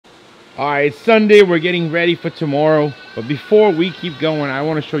All right, it's Sunday. We're getting ready for tomorrow. But before we keep going, I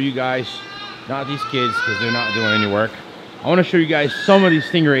want to show you guys, not these kids because they're not doing any work. I want to show you guys some of these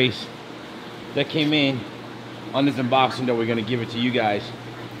stingrays that came in on this unboxing that we're going to give it to you guys.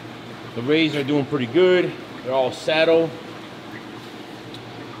 The rays are doing pretty good. They're all saddle.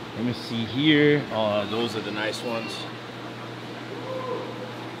 Let me see here. Oh, those are the nice ones.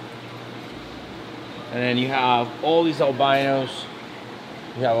 And then you have all these albinos.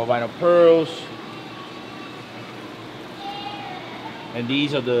 You have albino pearls. And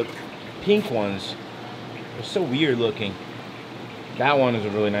these are the pink ones. They're so weird looking. That one is a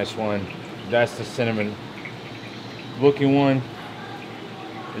really nice one. That's the cinnamon looking one.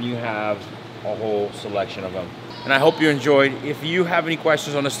 And you have a whole selection of them. And I hope you enjoyed. If you have any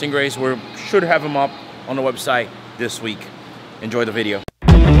questions on the stingrays, we should have them up on the website this week. Enjoy the video.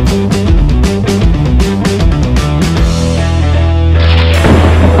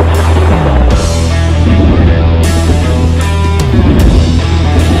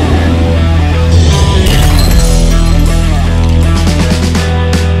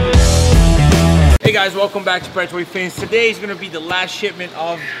 Hey guys, welcome back to Predatory Fins. Today is going to be the last shipment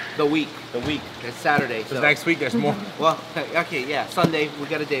of the week. It's Saturday. So next week there's more. Well, okay, yeah. Sunday we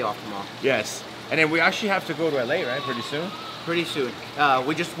got a day off tomorrow. Yes, and then we actually have to go to LA, right? Pretty soon. Pretty soon.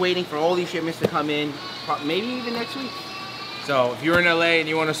 We're just waiting for all these shipments to come in. Maybe even next week. So if you're in LA and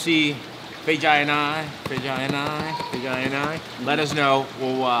you want to see Fejai and I, let us know.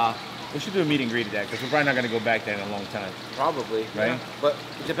 We should do a meet and greet today because we're probably not going to go back there in a long time. Probably, right? Yeah. But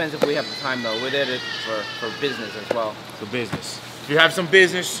it depends if we have the time though. We're there for business as well. For business. If you have some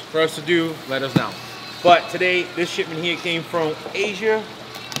business for us to do, let us know. But today, this shipment here came from Asia,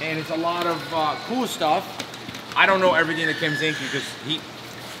 and it's a lot of cool stuff. I don't know everything that comes in because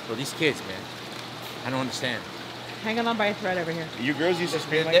these kids, man, I don't understand. Hanging on by a thread over here. You girls used to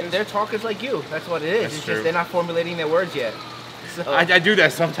scream like this? They're talkers like you. That's what it is. That's it's true. just they're not formulating their words yet. So. I do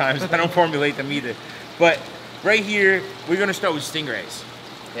that sometimes. I don't formulate them either. But right here, we're gonna start with stingrays.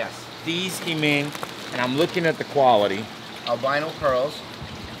 Yes. These came in, and I'm looking at the quality. Albino pearls.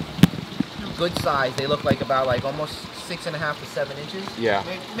 Good size. They look like about like almost 6.5 to 7 inches. Yeah.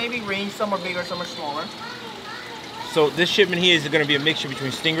 Maybe range. Some are bigger, some are smaller. So this shipment here is gonna be a mixture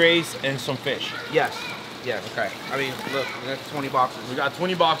between stingrays and some fish. Yes. Yes. Okay. I mean, look, that's 20 boxes. We got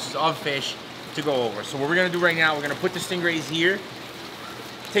 20 boxes of fish to go over. So what we're gonna do right now, we're gonna put the stingrays here,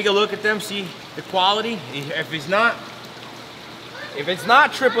 take a look at them, see the quality. If it's not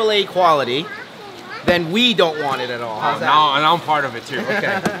AAA quality, then we don't want it at all. and I'm part of it too.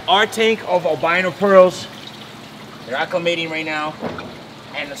 Okay. Our tank of albino pearls, they're acclimating right now.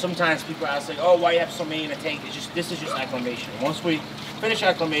 And sometimes people ask like, oh, why you have so many in a tank? This is just acclimation. Once we finish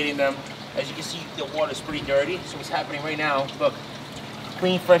acclimating them, as you can see, the water's pretty dirty. So what's happening right now, look,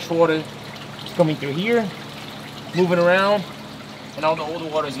 clean fresh water is coming through here, moving around, and all the older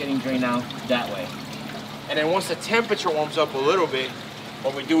water is getting drained out that way. And then once the temperature warms up a little bit,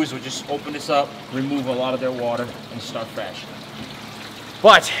 what we do is we just open this up, remove a lot of their water, and start fresh.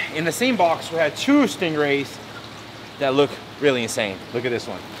 But in the same box, we had 2 stingrays that look really insane. Look at this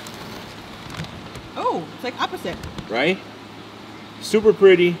one. Oh, it's like opposite. Right? Super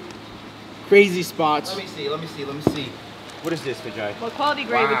pretty, crazy spots. Let me see. What is this, Vijay? What quality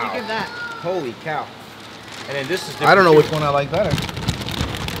grade would you give that? Holy cow. And then this is I don't know which one I like better.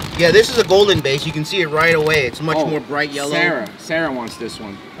 Yeah, this is a golden base. You can see it right away. It's much more bright yellow. Sarah wants this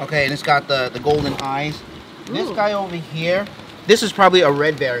one. Okay, and it's got the golden eyes. Ooh. This guy over here, this is probably a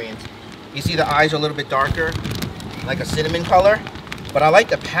red variant. You see the eyes are a little bit darker, like a cinnamon color. But I like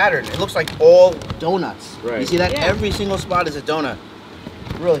the pattern. It looks like all donuts. Right. You see that? Yeah. Every single spot is a donut.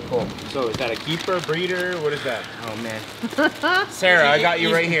 Really cool. So is that a keeper, breeder? What is that? Oh, man. Sarah, I got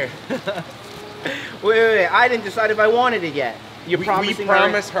you right here. Wait. I didn't decide if I wanted it yet. We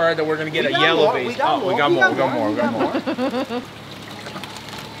promised her that we're going to get a yellow base. We got more.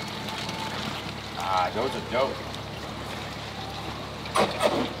 Ah, those are dope.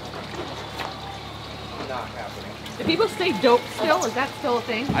 Not happening. Do people say dope still? Is that still a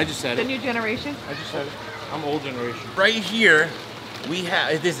thing? I just said The it. new generation? I just said it. I'm old generation. Right here, we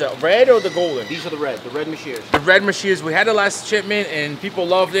have, is this the red or the golden? These are the red Mashirs. The red Mashirs. We had the last shipment and people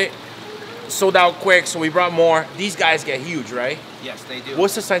loved it. Sold out quick, so we brought more. These guys get huge, right? Yes, they do.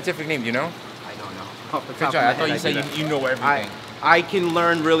 What's the scientific name, do you know? I don't know. Off the top of my I head, thought you said you know everything. I can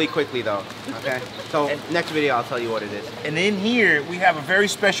learn really quickly though. Okay. So next video I'll tell you what it is. And in here we have a very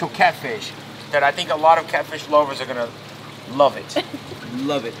special catfish that I think a lot of catfish lovers are gonna love it.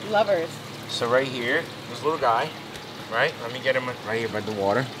 Love it. Lovers. So right here, this little guy, right? Let me get him right here by the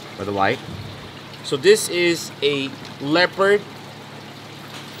water, by the light. So this is a leopard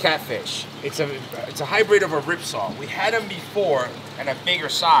catfish. It's a hybrid of a ripsaw. We had them before in a bigger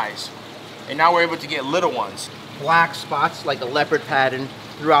size, and now we're able to get little ones. Black spots like a leopard pattern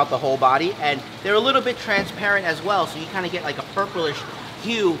throughout the whole body, and they're a little bit transparent as well, so you kind of get like a purplish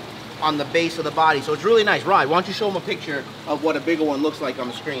hue on the base of the body. So it's really nice. Rod, why don't you show them a picture of what a bigger one looks like on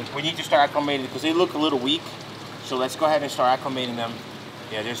the screen? We need to start acclimating because they look a little weak. So let's go ahead and start acclimating them.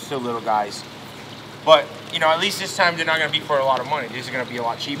 Yeah, they're still little guys. But, you know, at least this time they're not going to be for a lot of money. These are going to be a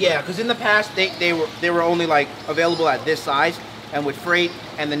lot cheaper. Yeah, because in the past they were only like available at this size, and with freight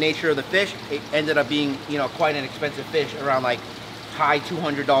and the nature of the fish, it ended up being, you know, quite an expensive fish, around like high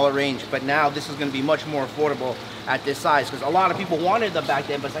 $200 range. But now this is going to be much more affordable at this size, because a lot of people wanted them back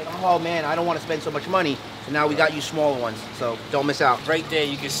then, but it's like, oh man, I don't want to spend so much money. So now we got you smaller ones, so don't miss out. Right there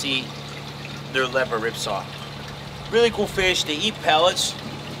you can see their leopard ripsaw. Really cool fish. They eat pellets,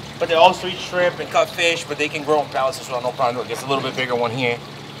 but they also eat shrimp and cut fish, but they can grow in pellets as well, no problem. There's a little bit bigger one here.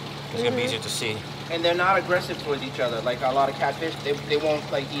 It's gonna be easier to see. And they're not aggressive with each other. Like a lot of catfish, they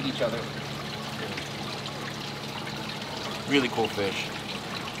won't like eat each other. Really cool fish.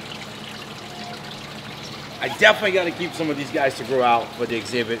 I definitely got to keep some of these guys to grow out for the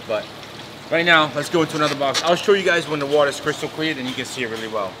exhibit, but right now, let's go into another box. I'll show you guys when the water's crystal clear, then you can see it really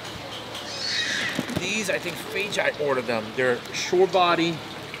well. These, I think Fajai ordered them. They're shore body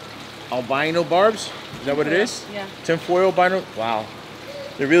albino barbs. Is that what it is? Yeah. Tinfoil albino. Wow.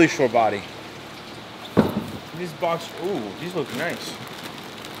 They're really short body. This box, ooh, these look nice.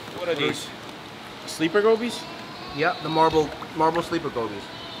 What are these? Sleeper gobies? Yep, the marble sleeper gobies.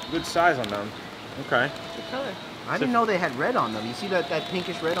 Good size on them. Okay. Good color. I didn't know they had red on them. You see that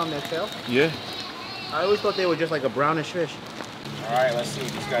pinkish red on their tail? Yeah. I always thought they were just like a brownish fish. All right, let's see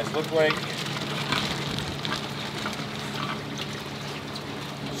what these guys look like.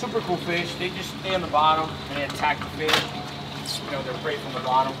 Super cool fish. They just stay on the bottom and they attack the fish. You know, they're prey from the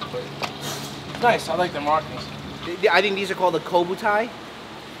bottom, but it's nice. I like the markings. I think these are called the kobutai.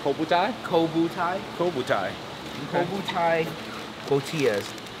 Kobutai? Kobutai. Kobutai. Okay. Kobutai botillas.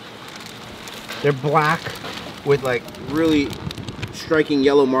 They're black with like really striking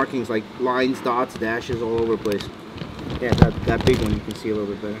yellow markings, like lines, dots, dashes all over the place. Yeah, that big one you can see a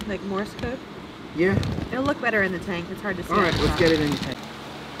little bit better. Like Morse code? Yeah. It'll look better in the tank. It's hard to see. All right, let's get it in the tank.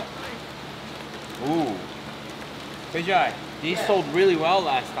 Ooh. Fajai, these sold really well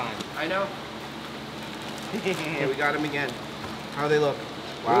last time. I know. Yeah, we got them again. How they look?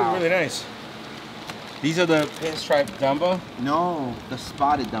 Wow. Ooh, really nice. These are the pinstripe dumbo? No, the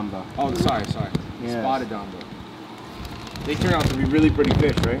spotted dumbo. Oh, sorry. Yes. Spotted dumbo. They turn out to be really pretty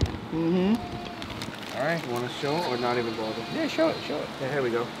fish, right? Mm-hmm. All right. You want to show or not even bother? Yeah, show it. Yeah, here we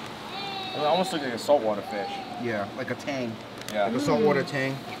go. It almost looks like a saltwater fish. Yeah, like a tang. Yeah. Like a saltwater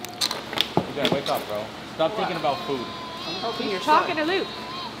tang. You gotta wake up, bro. Stop thinking about food. I'm helping your Talking son. to Luke.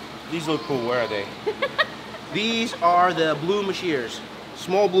 These look cool. Where are they? These are the blue mashears.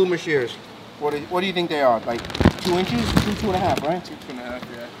 Small blue mashears. What do you think they are? Like 2 inches? 2.5, right? 2.5,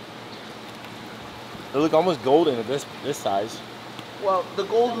 yeah. They look almost golden at this size. Well, the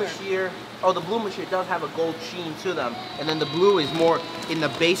gold mashear, the blue mashear does have a gold sheen to them, and then the blue is more in the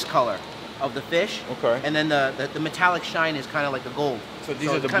base color of the fish. Okay. And then the metallic shine is kind of like a gold. So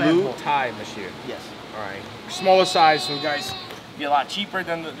these are the blue Thai mashear. Yes. All right. Smaller size, so you guys be a lot cheaper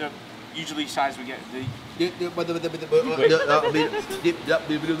than the usually size we get. What's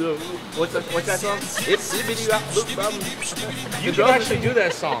that song? You can actually do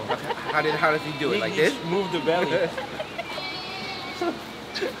that song. How does he do it? Like this? Move the belly.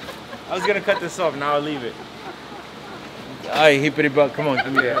 I was gonna cut this off. Now I'll leave it. Alright, hippity buck. Come on,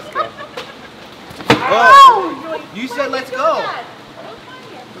 give me that. Let's go. Oh! You said let's go.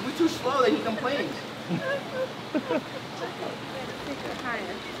 We're too slow that he complains.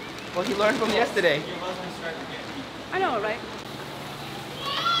 Well, he learned from yesterday. I know, right?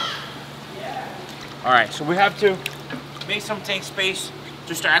 All right, so we have to make some tank space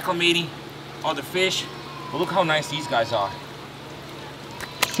to start acclimating all the fish. But look how nice these guys are.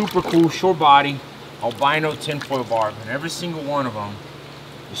 Super cool, short body, albino tinfoil barb, and every single one of them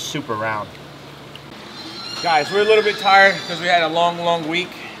is super round. Guys, we're a little bit tired because we had a long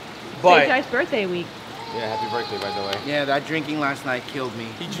week. But Fajai's birthday week. yeah, happy birthday, by the way. Yeah, that drinking last night killed me.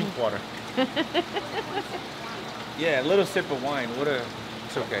 He drinks water. Yeah, a little sip of wine.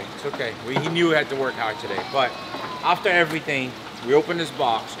 It's okay. It's okay. He knew he had to work hard today. But after everything, we opened this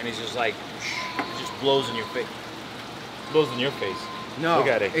box and he's just like, it just blows in your face. Blows in your face. No, look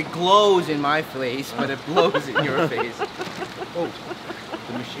at it. It glows in my face, but it blows in your face. Oh,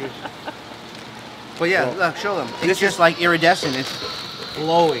 the mashears. But yeah, Well, look, show them. It's just like iridescent. It's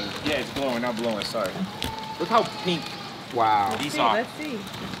glowing. Yeah, it's glowing, not blowing. Sorry. Look how pink Wow. These are. Let's see.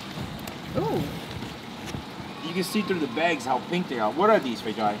 Ooh. You can see through the bags how pink they are. What are these,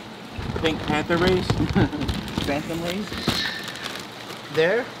 Vijay? Pink panther rays? Phantom rays?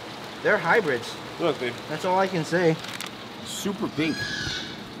 They're hybrids. Look, dude. That's all I can say. Super pink.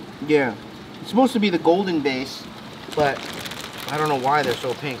 Yeah. It's supposed to be the golden base, but I don't know why they're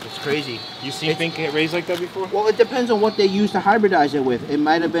so pink. It's crazy. You seen pink rays like that before? Well, it depends on what they use to hybridize it with. It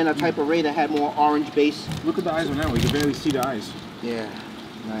might have been a type of ray that had more orange base. Look at the eyes on that one. You can barely see the eyes. Yeah.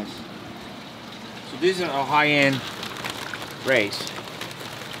 Nice. So these are high-end rays.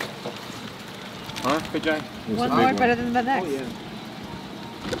 Huh, Vijay? One more better than the next. Oh, yeah.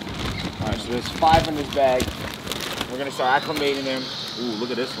 Alright, so there's 5 in this bag. We're gonna start acclimating them. Ooh,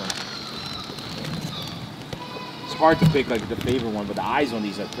 look at this one. It's hard to pick like the favorite one, but the eyes on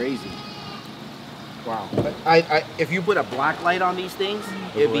these are crazy. Wow. But if you put a black light on these things,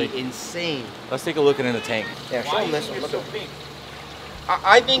 it'd be insane. Let's take a look at it in the tank. Yeah, show them this one. Look at pink.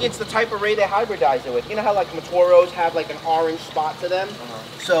 I think it's the type of ray they hybridize it with. You know how like Matoros have like an orange spot to them?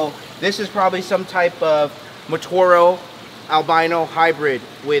 So this is probably some type of Matoro albino hybrid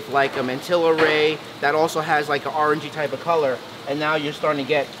with like a mantilla ray that also has like an orangey type of color. And now you're starting to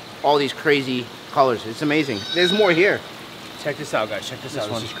get all these crazy colors. It's amazing. There's more here. Check this out, guys. Check this out.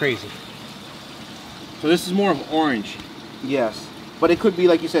 one. This is crazy. So this is more of orange. Yes. But it could be,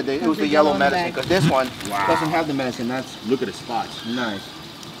 like you said, it was the yellow medicine, because this one Wow. doesn't have the medicine. That's Look at the spots. nice.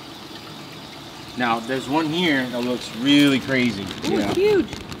 Now, there's one here that looks really crazy. Ooh, it's huge.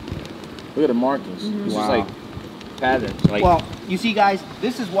 Look at the markings. It's just like patterns. Like, Well, you see, guys,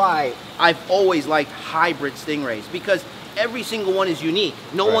 this is why I've always liked hybrid stingrays, because every single one is unique.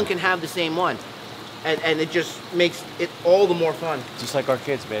 No one can have the same one. And it just makes it all the more fun. just like our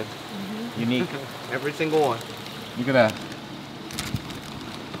kids, babe. Unique. Every single one. Look at that.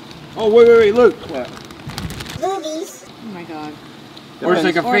 Oh, wait, look. What? Oh my god. Or it's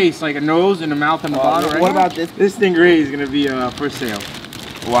like a face, like a nose and a mouth and a bottom, right? What about this? This Stingray is going to be for sale.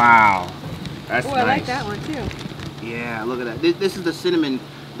 Wow. That's Oh, nice. I like that one too. Yeah, look at that. This is the cinnamon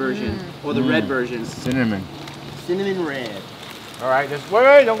version, or the red version. Cinnamon. Cinnamon red. All right,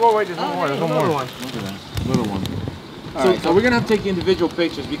 wait, don't go away. There's one more. There's one more. Another one. Look at that. Little one. All So, right, so we're going to have to take individual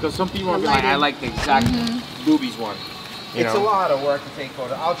pictures because some people are gonna be like, I like the exact boobies one. You It's know? a lot of work to take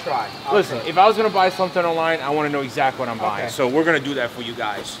photos. I'll try. Listen, if I was going to buy something online, I want to know exactly what I'm buying. Okay. So we're going to do that for you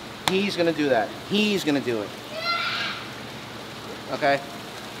guys. He's gonna do that. He's gonna do it. Okay?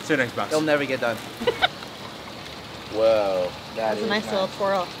 See you next box. He'll never get done. Whoa. That It's is a nice little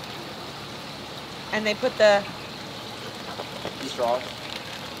twirl. And they put the straws.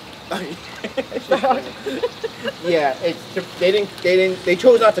 Yeah, they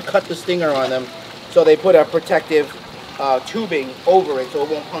chose not to cut the stinger on them, so they put a protective tubing over it so it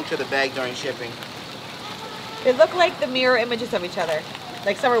won't puncture the bag during shipping. They look like the mirror images of each other.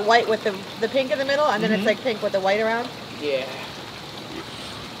 Like some are white with the pink in the middle, and then it's like pink with the white around. Yeah.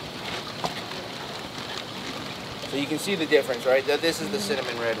 So you can see the difference, right? This is the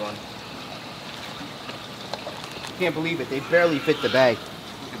cinnamon red one. Can't believe it. They barely fit the bag.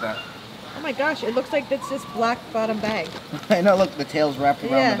 Look at that. Oh my gosh, it looks like it's this black bottom bag. I know. Look, the tail's wrapped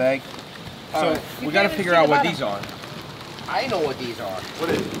around the bag. So You we got to can't even figure see out the what bottom. these are. I know what these are. What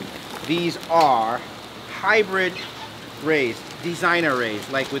is it? These are hybrid rays, designer rays,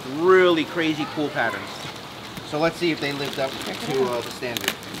 like with really crazy cool patterns. So let's see if they lived up to the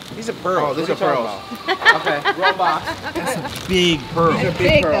standard. These are pearls. Oh, these What are you talking pearls. Okay, wrong box. That's a big pearl. These are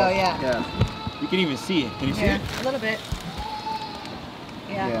Big pearls. though, yeah. Yeah. You can even see it. Can you see it? A little bit.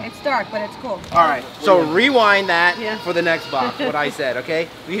 Yeah, Yeah. it's dark, but it's cool. All right, so rewind that Yeah. for the next box, what I said, okay?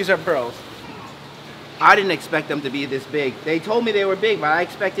 These are pearls. I didn't expect them to be this big. They told me they were big, but I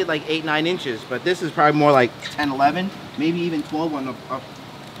expected like 8-9 inches. But this is probably more like 10-11, maybe even 12 on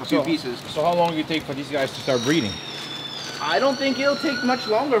a few pieces. So how long do you take for these guys to start breeding? I don't think it'll take much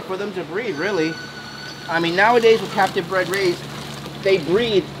longer for them to breed, really. I mean, nowadays with captive bred rays, they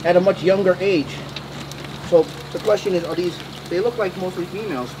breed at a much younger age. So the question is, they look like mostly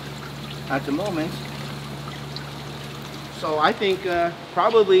females at the moment. So I think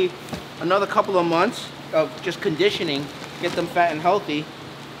probably another couple of months of just conditioning, get them fat and healthy,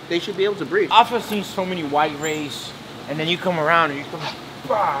 they should be able to breed. I've seen so many white rays, and then you come around and you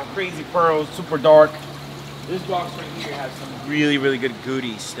come, crazy pearls, super dark. This box right here has some really, really good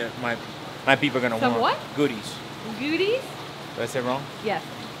goodies that my people are gonna Some want. what? Goodies. Goodies? Did I say it wrong? Yes.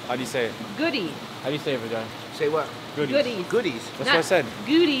 How do you say it? Goodie. How do you say it, Vijay? Say what? Goodies. Goodies. Goodies. That's what I said.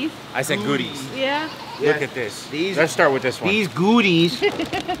 Goodies. I said goodies. Yeah. Look at this. These- Let's start with this one. These goodies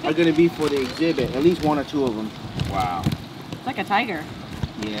are going to be for the exhibit, at least 1 or 2 of them. Wow. It's like a tiger.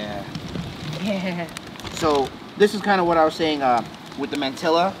 Yeah. Yeah. So this is kind of what I was saying with the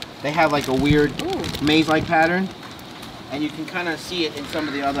mantilla. They have like a weird maze-like pattern, and you can kind of see it in some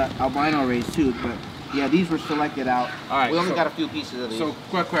of the other albino rays too. But yeah, these were selected out. All right, we only got a few pieces of these. So,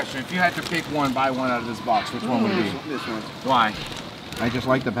 quick question: if you had to pick one, buy one out of this box, which one would it be? This one. Why? I just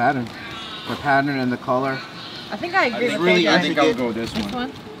like the pattern and the color. I think I agree with really, that. I think I would go with this This one.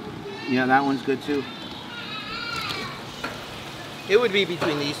 one? Yeah, that one's good too. It would be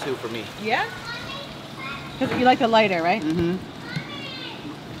between these two for me. Yeah? Because you like the lighter, right? Mm-hmm.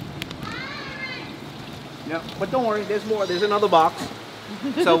 Yep. But don't worry, there's more. There's another box.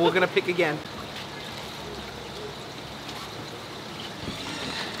 So we're gonna pick again.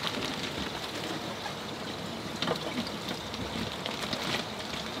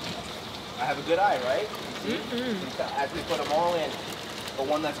 I have a good eye, right? As we put them all in, the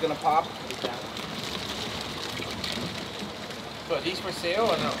one that's gonna pop is that one. So are these for sale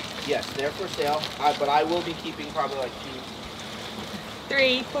or no? Yes, they're for sale, but I will be keeping probably like 2,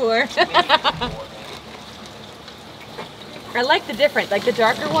 3, 4. maybe 4. I like the difference, like the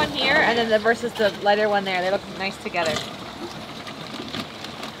darker one here and then the versus the lighter one there. They look nice together.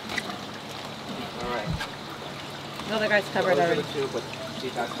 All right. The other guy's covered Those are already. the 2, but see,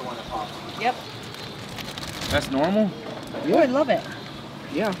 that's the one that pops. Yep. That's normal. Oh, I love it.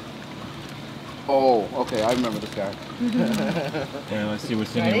 Yeah. Oh, okay. I remember this guy. Yeah, let's see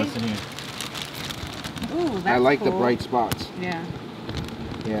what's in Ready? here. What's in here? Ooh, that's I like cool. the bright spots. Yeah.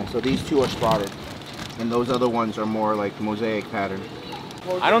 Yeah. So these 2 are spotted, and those other ones are more like mosaic pattern.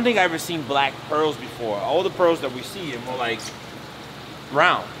 I don't think I've ever seen black pearls before. All the pearls that we see are more like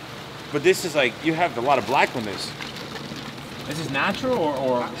brown. But this is like, you have a lot of black on this. This is natural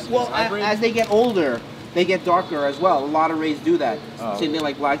or Well, as they get older, they get darker as well. A lot of rays do that. Oh. Same thing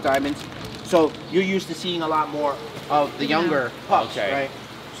like black diamonds. So you're used to seeing a lot more of the younger pups, Okay. right?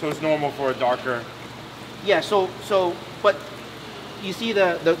 So it's normal for a darker. Yeah. But you see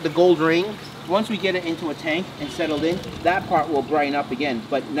the gold ring. Once we get it into a tank and settled in, that part will brighten up again.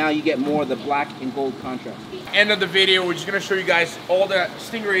 But now you get more of the black and gold contrast. End of the video, we're just gonna show you guys all the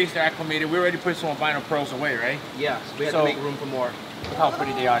stingrays that are acclimated. We already put some albino pearls away, right? Yes. We have So- to make room for more. Look how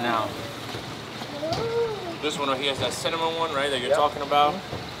pretty they are now. This one right here is that cinnamon one, right, that you're Yep. talking about.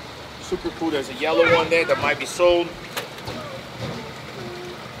 Super cool. There's a yellow one there that might be sold.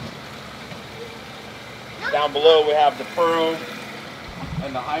 Down below we have the pearl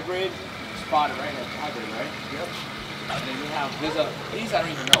and the hybrid. Spotted right there, hybrid, right? Yep. And then we have, these I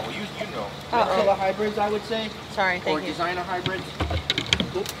don't even know. You know. Mantilla hybrids, I would say. Sorry, Or thank you. designer hybrids.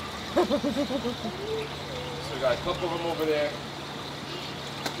 So we got a couple of them over there.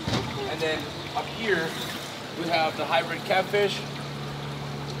 And then up here, we have the hybrid catfish.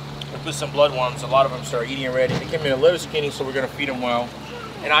 We put some bloodworms. A lot of them start eating already. They came in a little skinny, so we're gonna feed them well.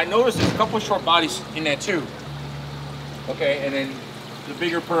 And I noticed there's a couple of short bodies in there too. Okay, and then the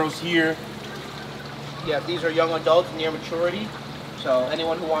bigger pearls here. Yeah, these are young adults near maturity. So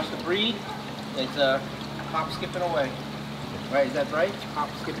anyone who wants to breed, it's hop skipping away. Right, is that right? Hop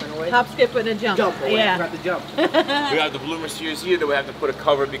skipping away? Hop, skip, and a jump. Jump away. Yeah. Grab the jump. We have the blue Mercedes here that we have to put a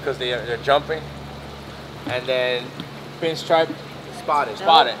cover because they're jumping. And then pinstripe, Spotted.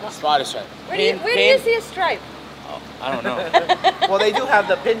 spotted stripe. Where do you see a stripe? Oh, I don't know. Well, they do have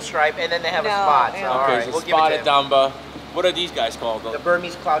the pinstripe and then they have a No, spot. So, yeah. all Okay, right, so we'll give it spotted to him. damba. What are these guys called? The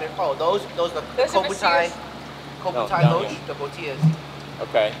Burmese clouded. Oh, those the Those are kobutai. Messieurs. Kobutai down loach, here. the botias.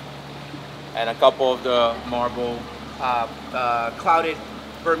 Okay. And a couple of the marble. Clouded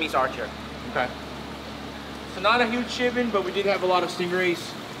Burmese archer. Okay. So not a huge shipment, but we did have a lot of stingrays.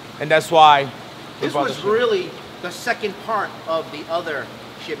 And that's why we This bought was the shipment. really the second part of the other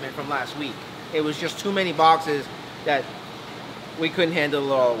shipment from last week. It was just too many boxes that we couldn't handle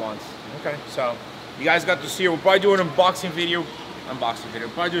it all at once. Okay, so you guys got to see it. We'll probably do an unboxing video. We'll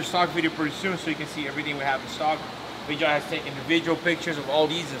probably do a stock video pretty soon so you can see everything we have in stock. Vijay has taken individual pictures of all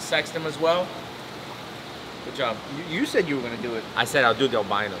these and sexed them as well. Good job. You said you were going to do it. I said I'll do the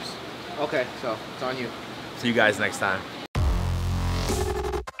albinos. Okay, so it's on you. See you guys next time.